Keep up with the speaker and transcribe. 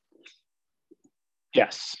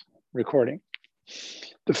Yes, recording.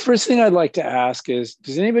 The first thing I'd like to ask is,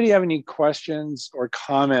 does anybody have any questions or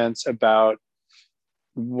comments about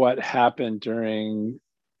what happened during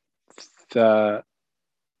the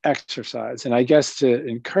exercise? And I guess to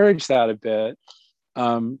encourage that a bit,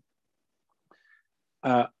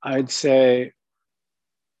 I'd say,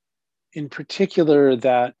 in particular,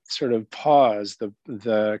 that sort of pause,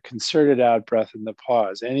 the concerted out breath and the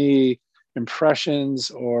pause. Any impressions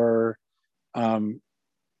or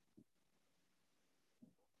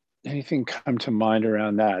anything come to mind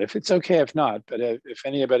around that? If it's okay, if not, but if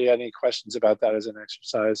anybody had any questions about that as an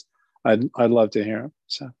exercise, I'd love to hear them.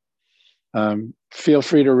 So feel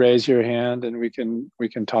free to raise your hand and we can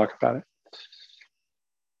talk about it.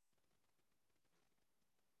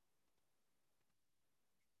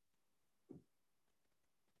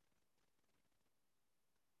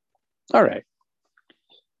 All right.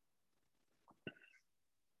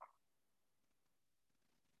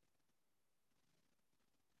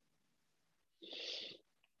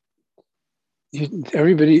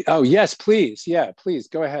 Everybody, oh yes, please. Yeah, please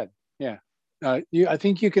go ahead. Yeah. I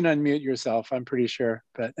think you can unmute yourself, I'm pretty sure.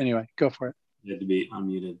 But anyway, go for it. You had to be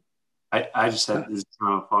unmuted. I just had this is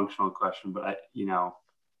not a functional question, but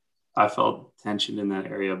I felt tension in that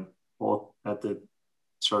area both at the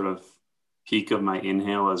sort of peak of my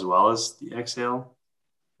inhale as well as the exhale.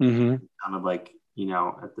 Mm-hmm. Kind of like,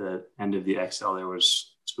 at the end of the exhale, there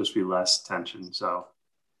was supposed to be less tension. So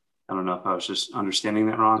I don't know if I was just understanding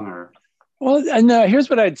that wrong or. Well, no, here's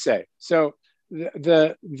what I'd say. So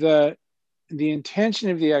the intention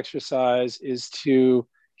of the exercise is to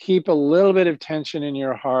keep a little bit of tension in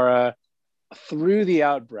your hara through the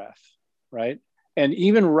out breath, right? And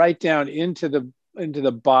even right down into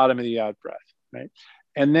the bottom of the out breath, right?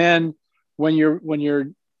 And then when your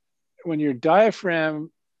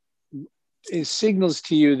diaphragm signals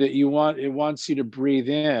to you that it wants you to breathe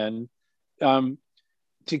in,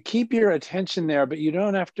 to keep your attention there, but you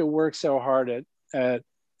don't have to work so hard at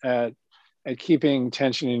keeping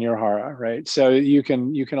tension in your hara, right? So you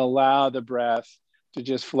can allow the breath to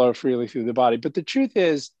just flow freely through the body. But the truth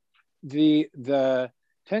is, the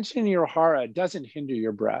tension in your hara doesn't hinder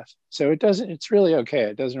your breath. So it's really okay.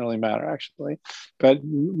 It doesn't really matter, actually. But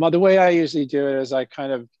the way I usually do it is I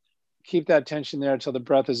kind of keep that tension there until the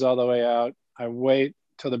breath is all the way out. I wait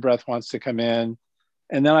till the breath wants to come in,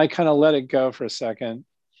 and then I kind of let it go for a second.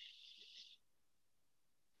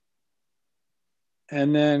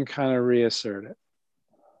 And then kind of reassert it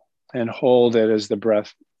and hold it as the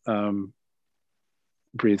breath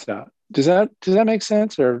breathes out. Does that make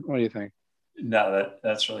sense, or what do you think? No,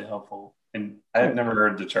 that's really helpful. And I've never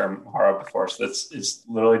heard the term hara before. So it's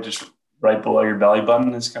literally just right below your belly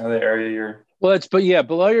button is kind of the area you're. Well,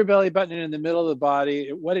 below your belly button and in the middle of the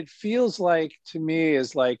body. What it feels like to me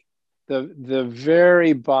is like the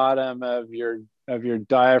very bottom of your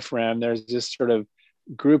diaphragm. There's this sort of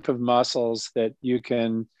group of muscles that you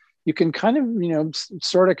can kind of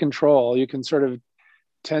sort of control. You can sort of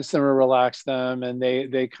tense them or relax them, and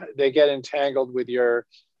they get entangled with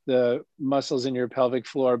the muscles in your pelvic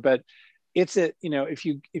floor. But it's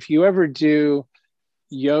if you ever do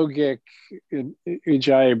yogic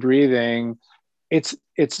ujjayi breathing, it's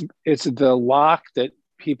the lock that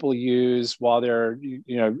people use while they're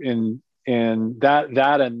in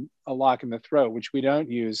that and a lock in the throat, which we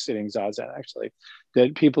don't use sitting zazen, actually,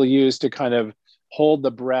 that people use to kind of hold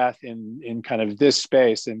the breath in kind of this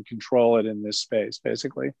space and control it in this space,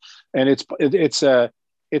 basically. And it's a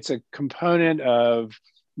component of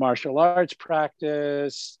martial arts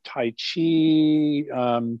practice, Tai Chi,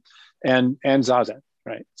 and zazen,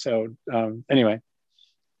 right? So anyway,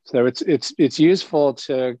 so it's useful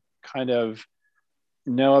to kind of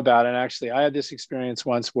know about. And actually, I had this experience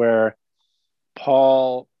once where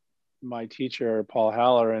Paul, my teacher, Paul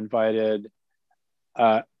Haller, invited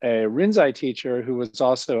a Rinzai teacher who was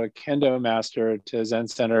also a Kendo master to Zen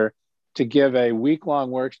Center to give a week-long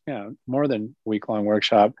workshop, more than week-long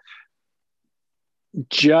workshop,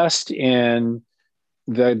 just in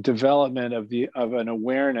the development of an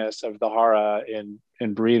awareness of the hara in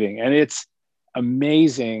breathing. And it's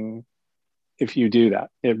amazing if you do that.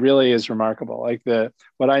 It really is remarkable. Like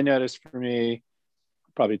what I noticed for me,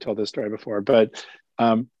 probably told this story before, but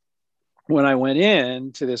when I went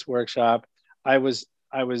into this workshop, I was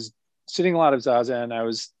sitting a lot of zazen. I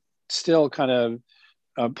was still kind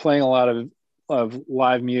of playing a lot of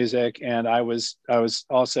live music, and I was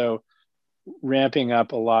also ramping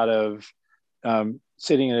up a lot of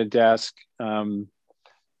sitting at a desk,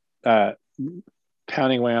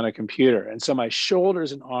 pounding away on a computer. And so my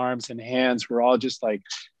shoulders and arms and hands were all just like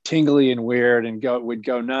tingly and weird, and would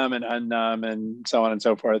go numb and unnumb and so on and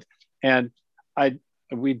so forth. And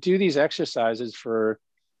we do these exercises for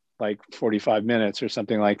like 45 minutes or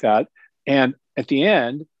something like that. And at the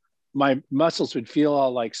end, my muscles would feel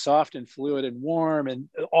all like soft and fluid and warm, and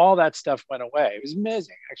all that stuff went away. It was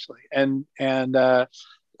amazing, actually. And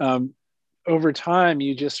over time,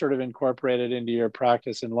 you just sort of incorporate it into your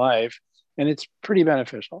practice in life, and it's pretty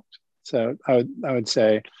beneficial. So I would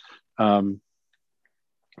say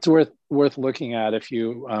it's worth looking at if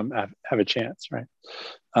you have a chance, right?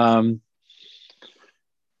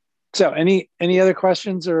 So any other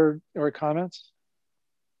questions or comments?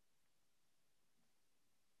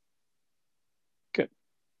 Good.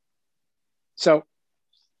 So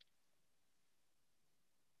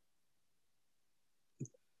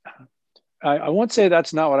I won't say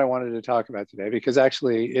that's not what I wanted to talk about today, because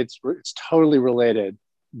actually it's totally related,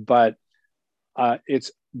 but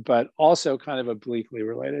it's also kind of obliquely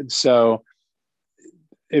related. So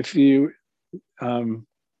if you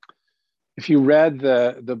read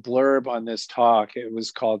the blurb on this talk, it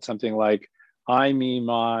was called something like "I, Me,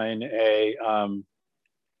 Mine,"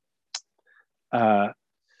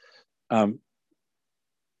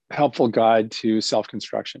 helpful guide to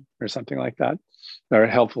self-construction, or something like that, or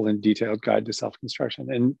a helpful and detailed guide to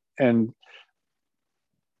self-construction.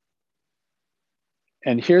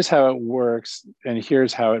 And here's how it works, and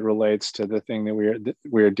here's how it relates to the thing that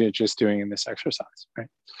we're just doing in this exercise, right?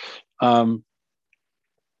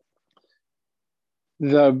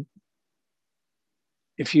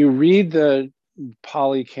 If you read the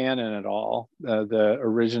Pali Canon at all, the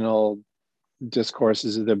original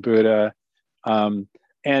discourses of the Buddha, and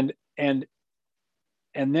then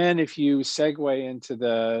if you segue into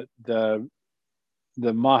the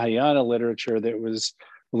Mahayana literature that was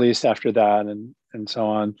released after that, and so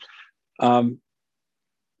on,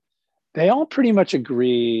 they all pretty much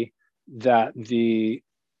agree that the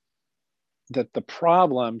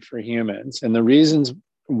problem for humans and the reasons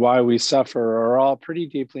why we suffer are all pretty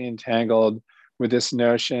deeply entangled with this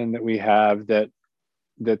notion that we have that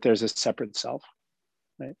there's a separate self,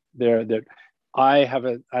 right? That I have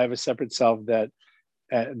a separate self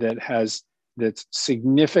that's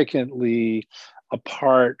significantly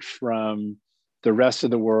apart from the rest of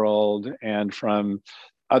the world, and from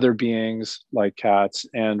other beings like cats,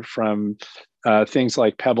 and from things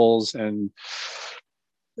like pebbles and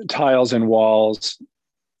tiles and walls,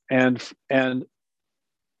 and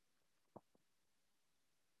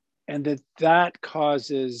that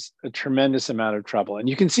causes a tremendous amount of trouble. And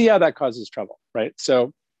you can see how that causes trouble, right?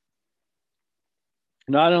 So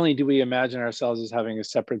not only do we imagine ourselves as having a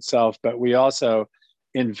separate self, but we also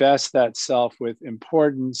invest that self with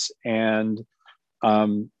importance and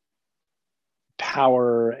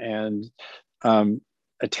power and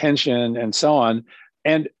attention and so on.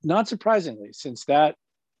 And not surprisingly, since that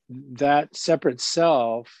separate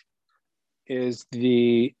self is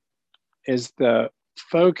the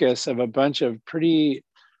focus of a bunch of pretty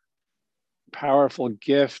powerful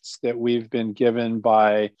gifts that we've been given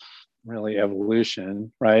by really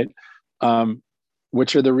evolution, right?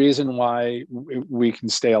 Which are the reason why we can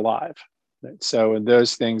stay alive. Right? So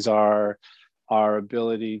those things are our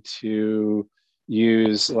ability to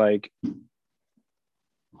use like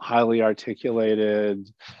highly articulated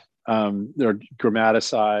or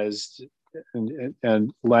grammaticized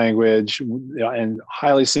and language, and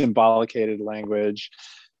highly symbolicated language,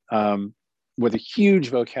 with a huge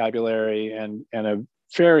vocabulary and a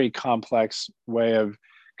very complex way of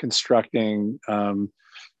constructing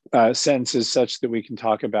sentences such that we can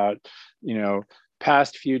talk about,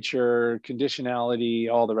 past, future, conditionality,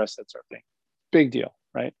 all the rest of that sort of thing. Big deal,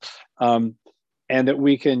 right? And that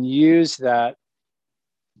we can use that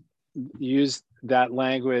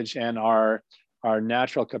language and our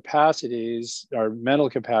natural capacities, our mental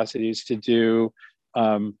capacities to do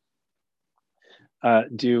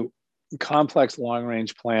complex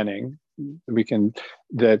long-range planning.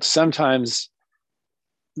 That's sometimes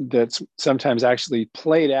actually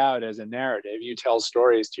played out as a narrative. You tell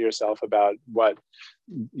stories to yourself about what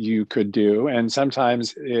you could do, and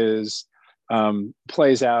sometimes is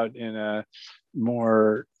plays out in a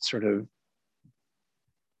more sort of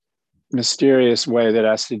mysterious way that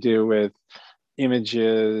has to do with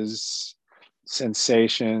images,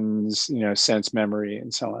 sensations, sense memory,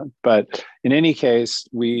 and so on. But in any case,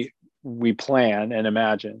 we plan and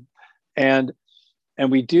imagine, and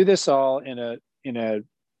we do this all in a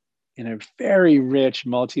very rich,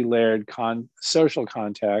 multi-layered social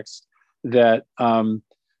context that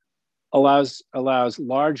allows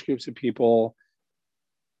large groups of people,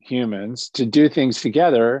 humans, to do things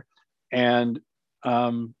together and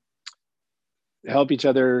help each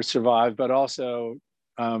other survive, but also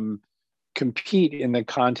compete in the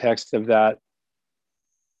context of that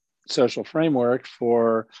social framework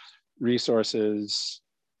for resources,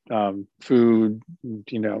 food,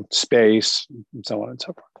 space, and so on and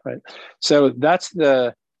so forth, right? So that's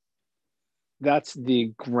the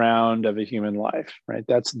ground of a human life, right?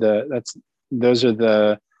 Those are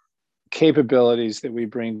the capabilities that we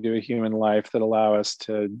bring to a human life that allow us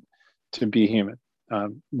to be human,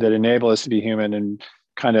 that enable us to be human and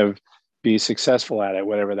kind of be successful at it,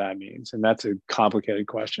 whatever that means. And that's a complicated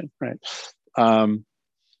question, right?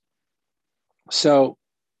 So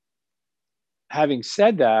having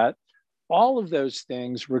said that, all of those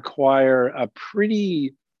things require a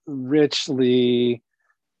pretty richly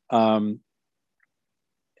endowed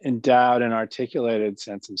and articulated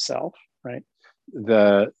sense of self, right?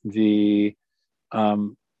 The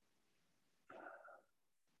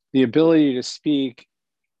ability to speak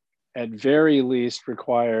at very least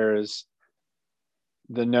requires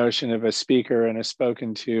the notion of a speaker and a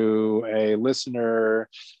spoken to, a listener,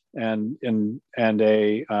 and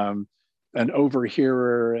a an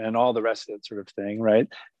overhearer, and all the rest of that sort of thing, right?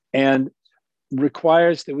 And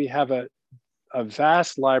requires that we have a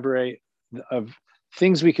vast library of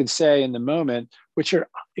things we could say in the moment, which are,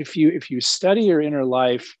 if you study your inner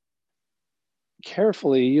life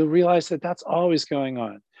carefully, you'll realize that that's always going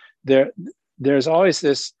on. There's always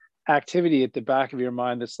this activity at the back of your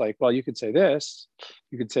mind that's like, well, you could say this,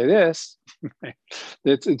 you could say this.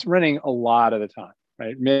 It's running a lot of the time,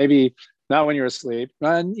 right? Maybe not when you're asleep,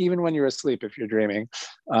 and even when you're asleep, if you're dreaming,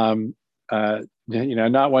 not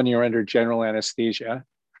when you're under general anesthesia,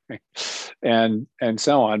 right? and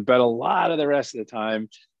so on. But a lot of the rest of the time,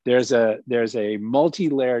 there's a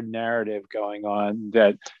multi-layered narrative going on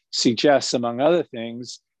that suggests, among other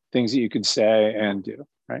things that you could say and do,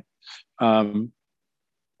 right?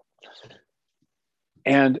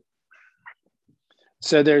 And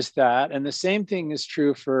so there's that, and the same thing is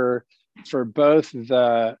true for both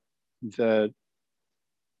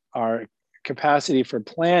our capacity for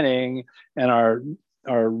planning and our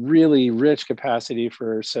really rich capacity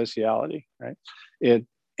for sociality, right?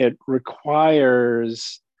 It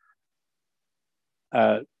requires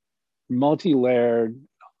a multi-layered,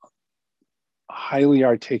 highly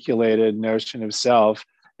articulated notion of self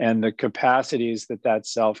and the capacities that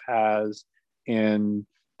self has in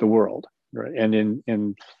the world, right? And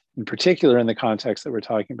in particular, in the context that we're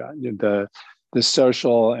talking about, the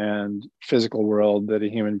social and physical world that a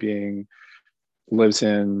human being lives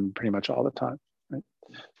in pretty much all the time, right?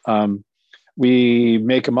 We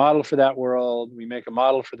make a model for that world. We make a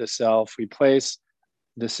model for the self. We place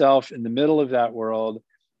the self in the middle of that world,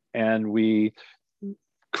 and we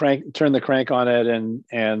turn the crank on it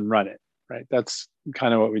and run it, right? That's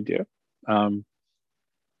kind of what we do.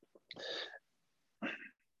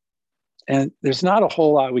 And there's not a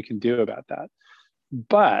whole lot we can do about that.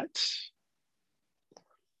 But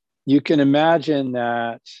you can imagine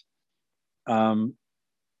that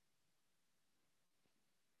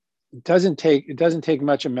it doesn't take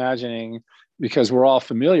much imagining, because we're all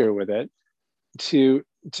familiar with it, to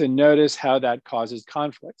notice how that causes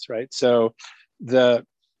conflicts, right? So the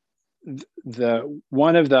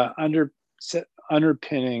one of the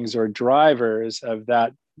underpinnings or drivers of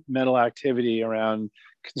that mental activity around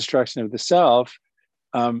construction of the self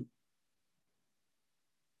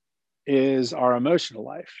is our emotional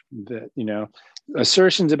life. That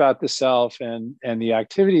assertions about the self and the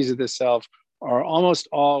activities of the self are almost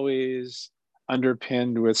always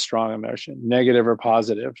underpinned with strong emotion, negative or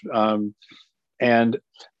positive. And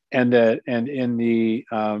in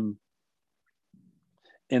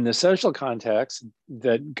the social context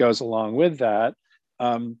that goes along with that,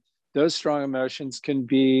 those strong emotions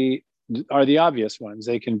are the obvious ones.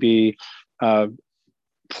 They can be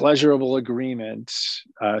pleasurable agreement,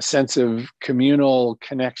 sense of communal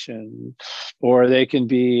connection, or they can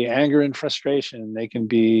be anger and frustration. They can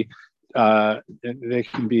be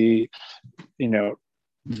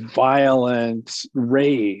violent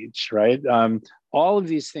rage, right? All of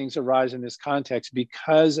these things arise in this context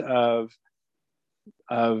because of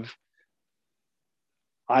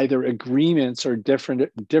either agreements or different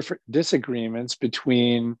disagreements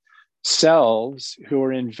between selves who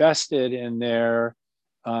are invested in their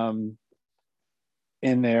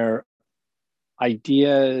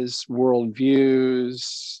ideas,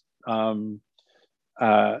 worldviews,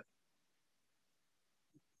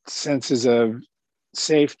 senses of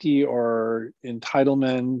safety or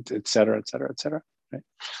entitlement, et cetera, et cetera, et cetera. Right?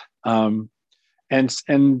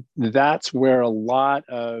 And that's where a lot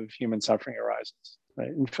of human suffering arises. Right?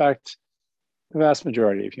 In fact, the vast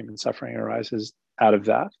majority of human suffering arises out of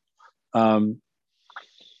that.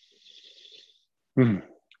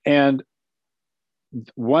 And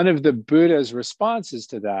one of the Buddha's responses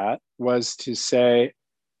to that was to say,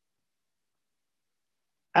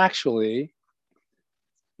 actually,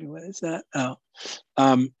 what is that? Oh,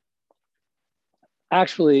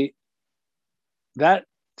 actually, that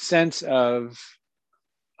sense of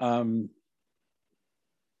a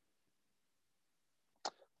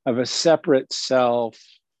separate self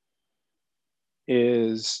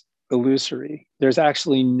is illusory. There's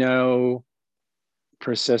actually no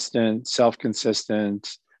persistent,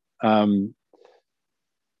 self-consistent, um,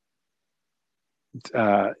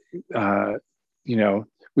 you know,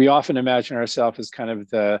 we often imagine ourselves as kind of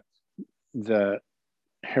the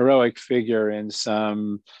heroic figure in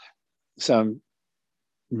some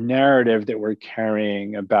narrative that we're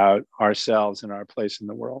carrying about ourselves and our place in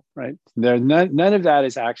the world, right? None of that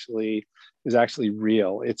is actually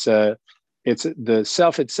real. It's the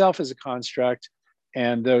self itself is a construct,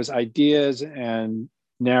 and those ideas and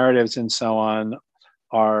narratives and so on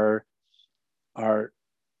are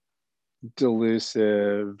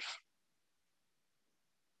delusive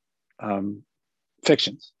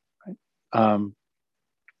fictions, right?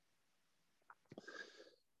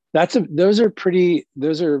 Those are pretty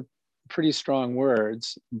strong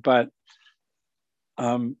words, but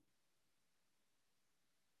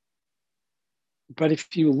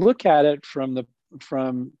if you look at it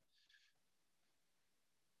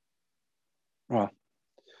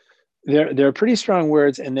they're pretty strong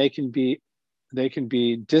words, and they can be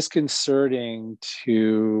disconcerting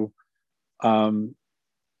to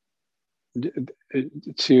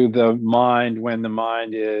the mind when the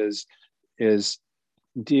mind is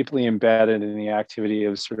deeply embedded in the activity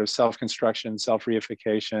of sort of self-construction,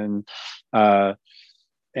 self-reification, and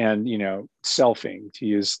selfing, to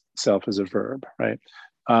use self as a verb, right?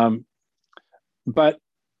 But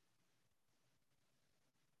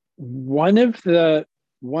one of the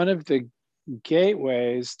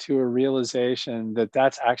gateways to a realization that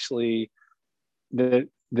that's actually that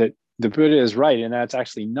the Buddha is right, and that's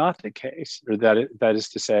actually not the case, or that is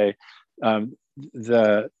to say,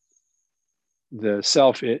 the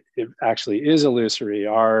self it actually is illusory.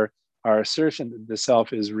 Our assertion that the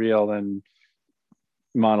self is real and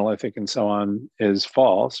monolithic and so on is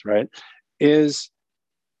false, right? Is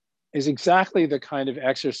exactly the kind of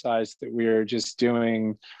exercise that we are just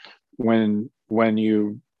doing when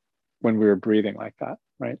we were breathing like that,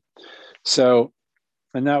 right? So,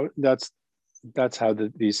 and that's how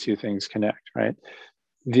these two things connect, right?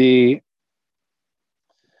 The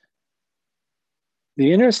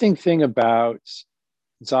interesting thing about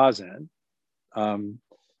Zazen,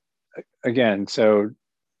 again, so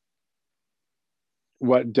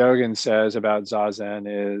what Dogen says about Zazen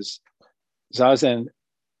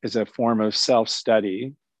is a form of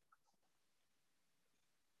self-study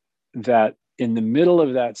that in the middle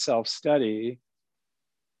of that self-study,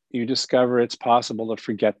 you discover it's possible to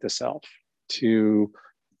forget the self, to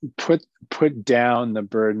put down the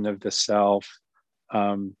burden of the self,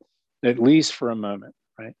 at least for a moment,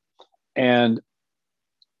 right? And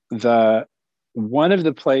one of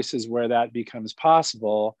the places where that becomes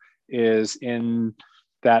possible is in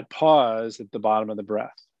that pause at the bottom of the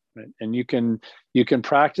breath, right? And you can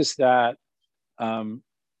practice that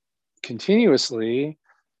continuously,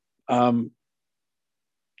 and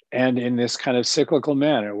in this kind of cyclical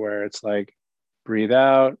manner where it's like breathe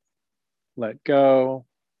out, let go,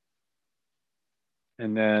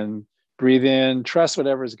 and then breathe in, trust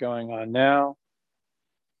whatever's going on now,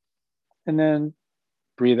 and then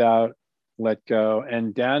breathe out, let go.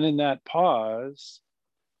 And down in that pause,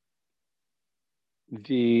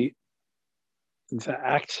 the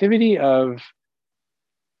activity of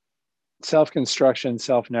self-construction,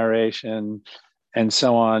 self-narration, and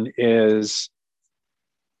so on is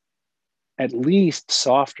at least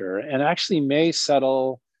softer, and actually may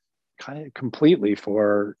settle kind of completely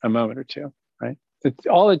for a moment or two, right?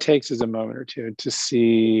 All it takes is a moment or two to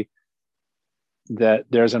see that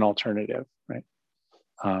there's an alternative, right?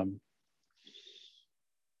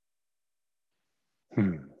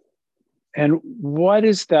 And what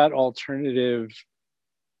is that alternative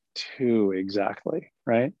to exactly,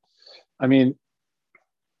 right? I mean,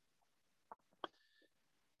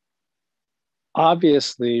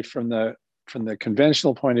 obviously, from the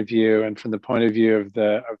conventional point of view, and from the point of view of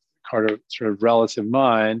the sort of relative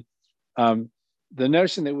mind, the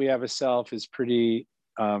notion that we have a self is pretty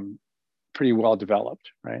well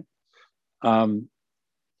developed, right?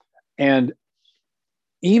 And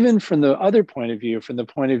even from the other point of view, from the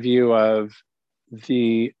point of view of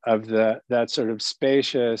that sort of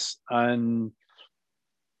spacious,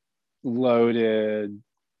 unloaded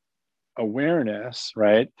awareness,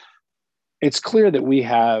 right? It's clear that we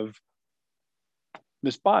have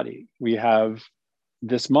this body. We have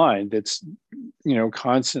this mind that's, you know,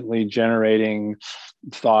 constantly generating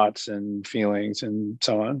thoughts and feelings and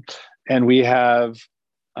so on. And we have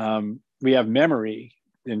memory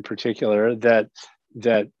in particular that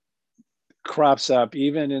crops up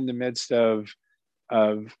even in the midst of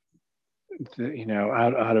the, you know,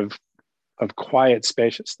 out of quiet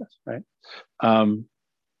spaciousness, right?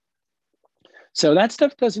 So that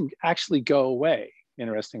stuff doesn't actually go away,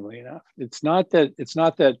 interestingly enough. It's not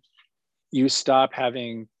that you stop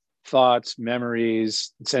having thoughts,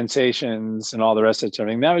 memories, sensations, and all the rest of it. I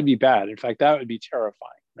mean, that would be bad. In fact, that would be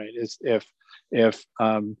terrifying, right? Is if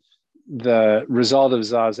the result of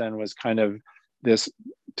Zazen was kind of this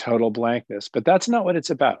total blankness. But that's not what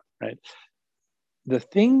it's about, right? The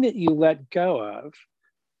thing that you let go of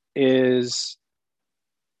is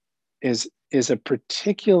a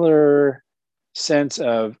particular sense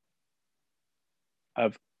of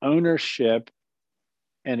ownership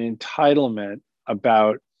and entitlement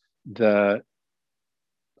about the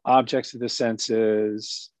objects of the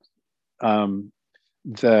senses,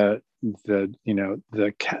 the you know,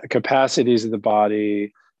 the capacities of the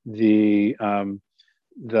body, the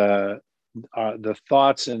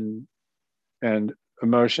thoughts and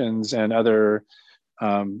emotions and other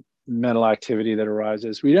mental activity that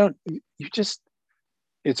arises.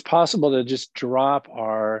 It's possible to just drop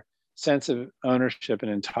our sense of ownership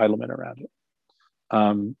and entitlement around it.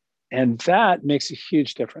 And that makes a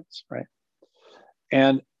huge difference, right?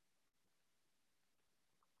 And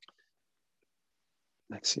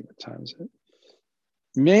let's see, what time is it?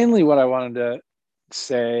 Mainly what I wanted to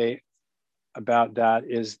say about that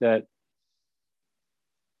is that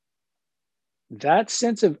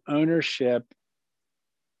sense of ownership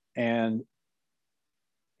and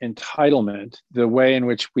entitlement, the way in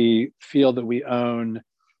which we feel that we own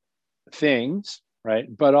things, right?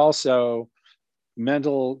 But also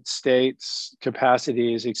mental states,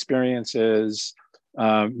 capacities, experiences,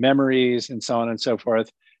 memories, and so on and so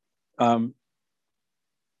forth.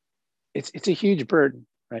 It's a huge burden,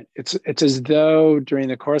 right? It's as though during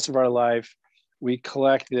the course of our life, we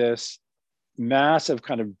collect this massive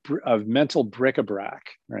kind of mental bric-a-brac,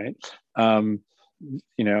 right?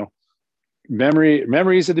 You know,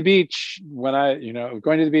 memories of the beach when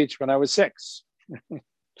going to the beach when I was 6.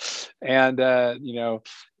 And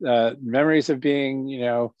memories of being,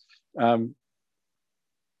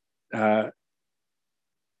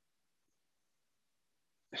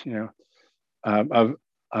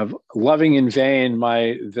 of loving in vain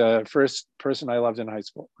the first person I loved in high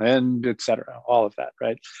school, and etc. All of that,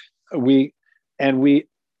 right? We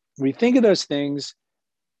think of those things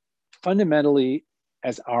fundamentally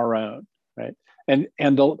as our own, right? And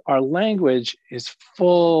our language is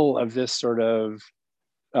full of this sort of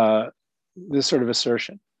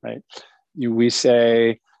assertion, right? We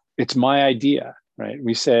say it's my idea, right?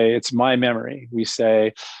 We say it's my memory. We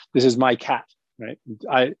say this is my cat, right?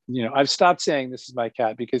 I've stopped saying this is my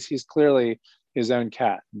cat because he's clearly his own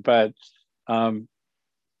cat, but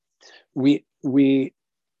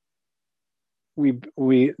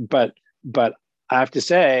but I have to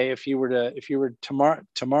say, if you were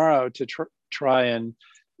tomorrow to try and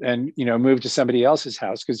move to somebody else's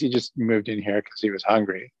house, because he just moved in here because he was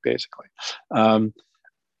hungry, basically,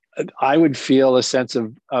 I would feel a sense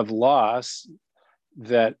of loss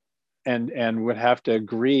that and would have to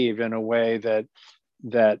grieve in a way that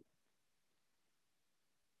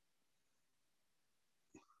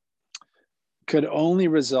could only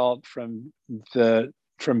result from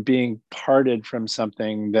being parted from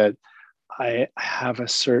something that I have a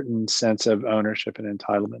certain sense of ownership and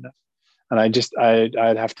entitlement of. And I'd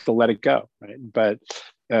have to let it go, right? But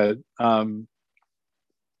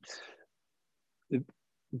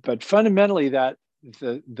fundamentally, that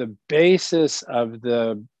the basis of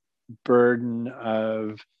the burden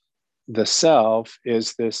of the self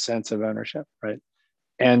is this sense of ownership, right?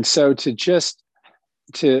 And so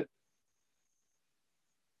to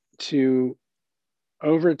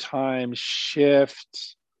over time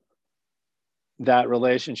shift that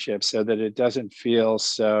relationship so that it doesn't feel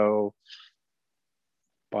so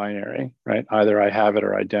binary, right? Either I have it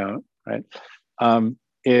or I don't, right?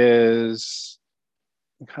 Is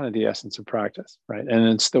kind of the essence of practice, right? And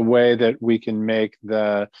it's the way that we can make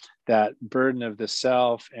that burden of the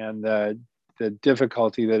self and the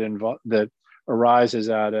difficulty that arises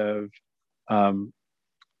out of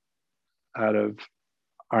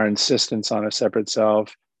our insistence on a separate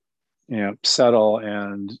self, settle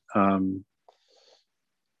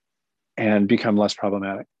and become less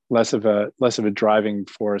problematic, less of a driving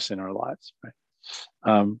force in our lives, right?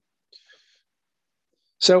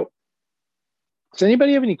 So Does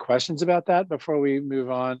anybody have any questions about that before we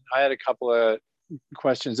move on? I had a couple of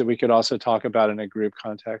questions that we could also talk about in a group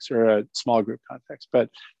context or a small group context. But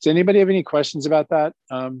does anybody have any questions about that?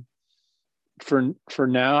 For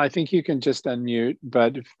now, I think you can just unmute.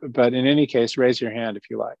 But in any case, raise your hand if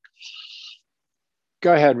you like.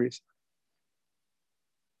 Go ahead, Reese.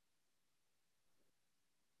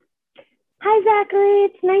 Hi, Zachary.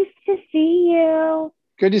 It's nice to see you.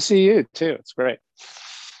 Good to see you too. It's great.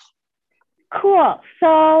 Cool.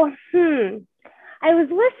 So, I was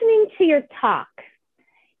listening to your talk,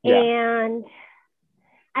 and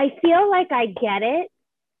I feel like I get it,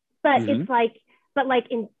 but it's like,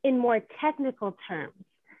 in more technical terms,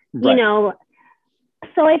 you know.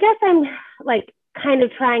 So I guess I'm like kind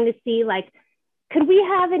of trying to see, like, could we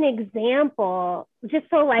have an example just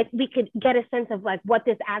so like we could get a sense of like what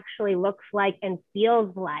this actually looks like and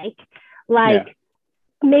feels like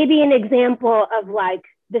maybe an example of like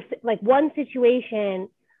this, like one situation,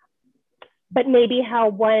 but maybe how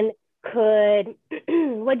one could,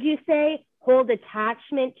 what'd you say, hold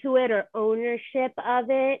attachment to it or ownership of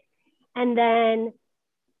it. And then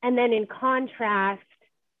in contrast,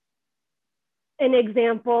 an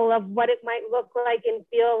example of what it might look like and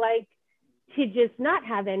feel like to just not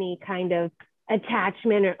have any kind of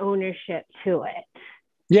attachment or ownership to it.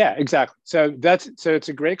 Yeah, exactly. So it's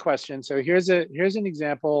a great question. So here's an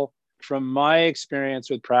example from my experience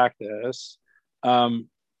with practice.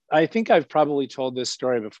 I think I've probably told this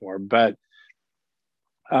story before, but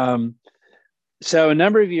so a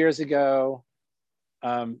number of years ago,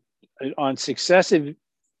 on successive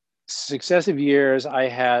years,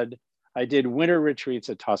 I did winter retreats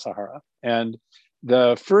at Tassajara, and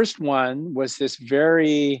the first one was this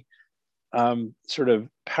very sort of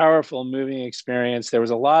powerful, moving experience. There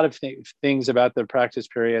was a lot of things about the practice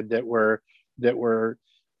period that were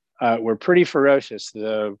pretty ferocious.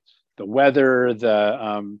 The weather,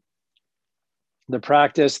 the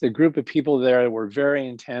practice, the group of people there were very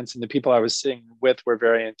intense, and the people I was sitting with were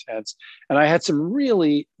very intense. And I had some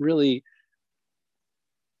really, really,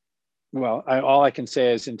 well, all I can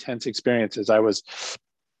say is intense experiences.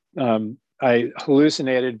 I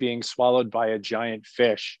hallucinated being swallowed by a giant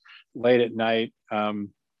fish late at night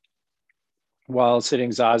while sitting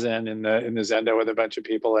zazen in the zendo with a bunch of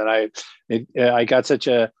people, and I got such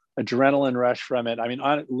a adrenaline rush from it. I mean,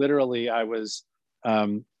 literally, I was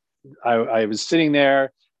sitting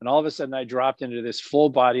there, and all of a sudden, I dropped into this full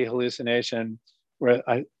body hallucination where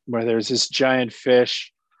there's this giant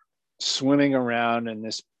fish swimming around in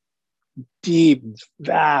this deep,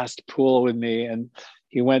 vast pool with me, and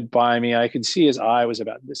he went by me. I could see his eye was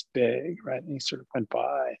about this big, right? And he sort of went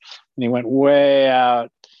by, and he went way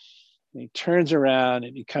out, and he turns around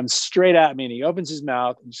and he comes straight at me, and he opens his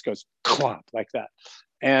mouth and just goes clomp like that.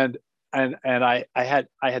 And I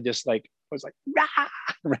had this like, I was like, ah!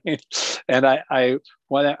 Right? And I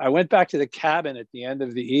went back to the cabin at the end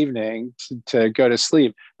of the evening to go to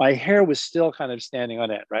sleep. My hair was still kind of standing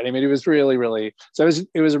on end, right? I mean, it was really, really, so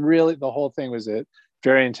it was really, the whole thing was a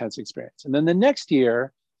very intense experience. And then the next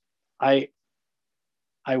year, I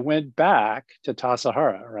went back to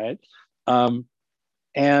Tassajara, right?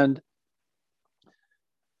 And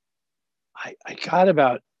I got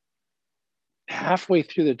about halfway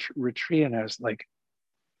through the retreat, and I was like,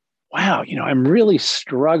 wow, I'm really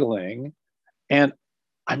struggling, and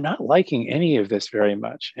I'm not liking any of this very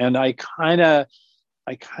much. And I kind of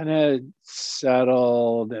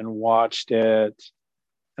settled and watched it,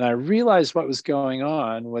 and I realized what was going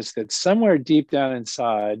on was that somewhere deep down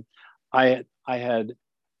inside, I had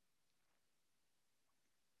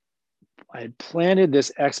planted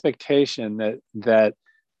this expectation that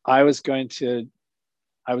I was going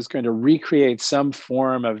to recreate some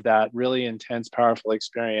form of that really intense, powerful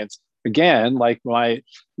experience again, like my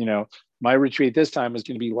retreat this time was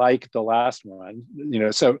going to be like the last one,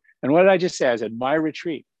 So, and what did I just say? I said my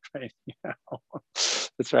retreat, right?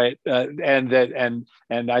 That's right. And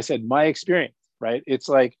I said my experience, right? It's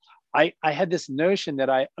like I had this notion that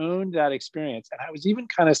I owned that experience, and I was even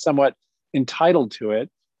kind of somewhat entitled to it,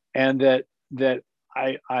 and that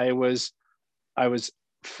I was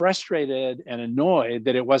frustrated and annoyed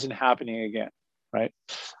that it wasn't happening again, right?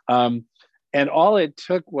 And all it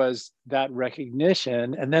took was that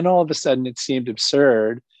recognition, and then all of a sudden it seemed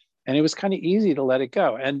absurd, and it was kind of easy to let it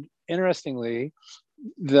go. And interestingly,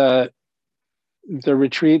 the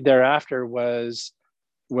retreat thereafter was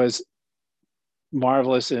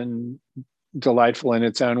marvelous and delightful in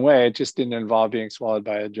its own way. It just didn't involve being swallowed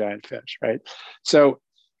by a giant fish, right? So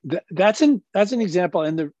that's an example,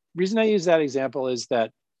 and the reason I use that example is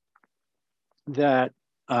that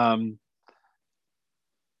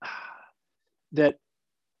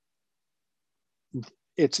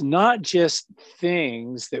it's not just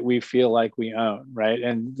things that we feel like we own, right?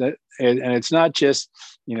 And it's not just,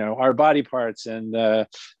 you know, our body parts and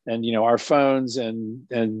you know, our phones and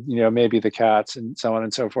you know, maybe the cats and so on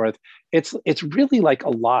and so forth. It's really like a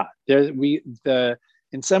lot.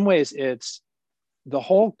 In some ways it's the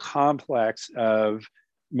whole complex of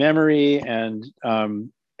memory and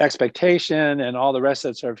expectation and all the rest of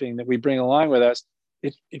that sort of thing that we bring along with us.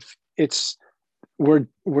 It's we're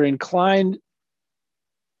inclined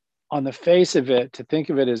on the face of it to think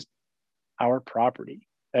of it as our property,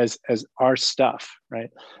 as our stuff, right?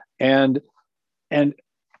 And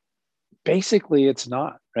basically it's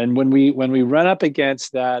not. And when we run up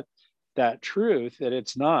against that truth that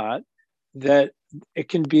it's not, that it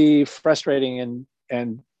can be frustrating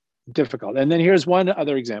and difficult. And then here's one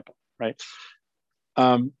other example, right?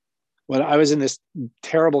 When I was in this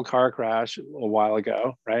terrible car crash a while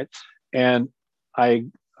ago, right? And I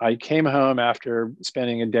came home after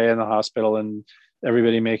spending a day in the hospital and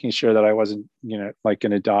everybody making sure that I wasn't, you know, like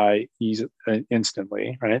going to die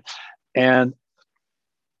instantly, right? And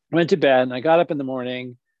went to bed and I got up in the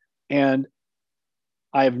morning and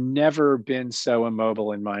I've never been so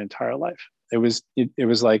immobile in my entire life. It was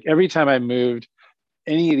like every time I moved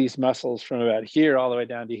any of these muscles from about here all the way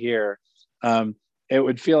down to here, it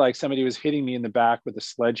would feel like somebody was hitting me in the back with a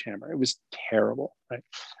sledgehammer. It was terrible, right?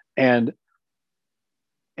 And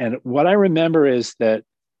what I remember is that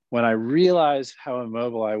when I realized how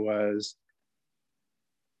immobile I was,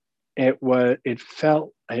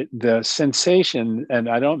 the sensation, and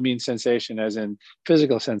I don't mean sensation as in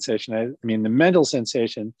physical sensation, I mean the mental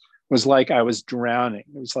sensation was like I was drowning.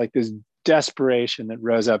 It was like this desperation that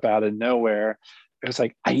rose up out of nowhere. It was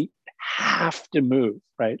like, I have to move,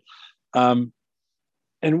 right? And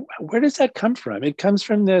where does that come from? It comes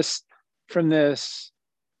from this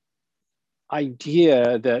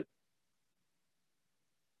idea that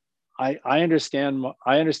I understand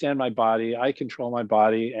my body, I control my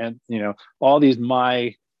body, and you know, all these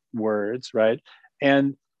my words, right?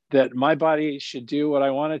 And that my body should do what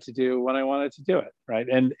I want it to do when I want it to do it, right?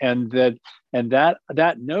 And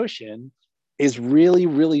that notion is really,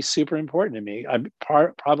 really super important to me. I'm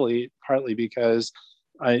probably partly because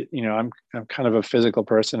I'm kind of a physical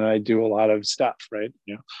person and I do a lot of stuff, right?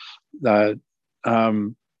 You know,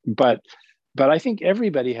 but I think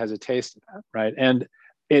everybody has a taste of that, right? And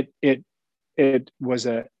it was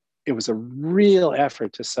a real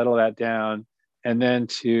effort to settle that down and then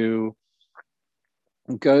to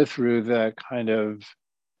go through the kind of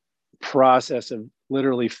process of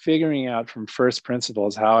literally figuring out from first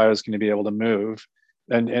principles how I was going to be able to move.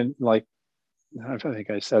 And like, I think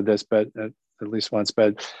I said this, but at least once,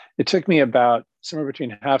 but it took me about somewhere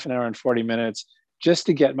between half an hour and 40 minutes just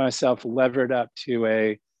to get myself levered up to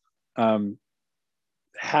a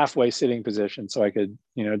halfway sitting position so I could,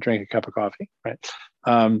 you know, drink a cup of coffee, right?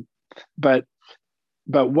 But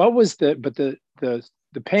what was the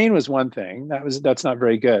pain was one thing. That's not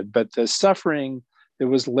very good, but the suffering that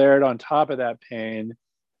was layered on top of that pain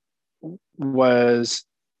was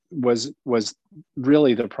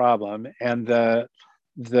really the problem. And the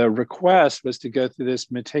request was to go through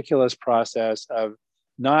this meticulous process of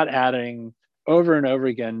not adding over and over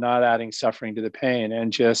again, not adding suffering to the pain,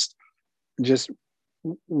 and just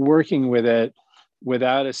working with it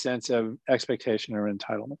without a sense of expectation or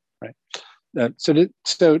entitlement, right? So does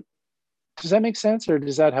that make sense, or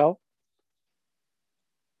does that help?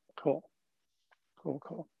 Cool.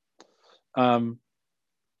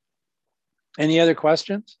 Any other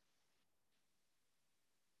questions?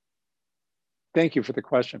 Thank you for the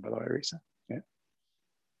question, by the way, Risa. Yeah.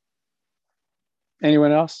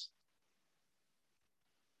 Anyone else?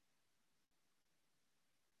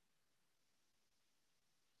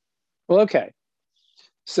 Well, okay.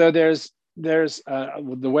 So there's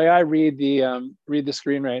the way I read the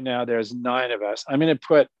screen right now, there's 9 of us. I'm going to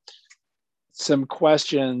put some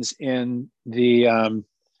questions in the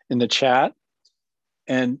chat,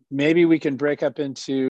 and maybe we can break up into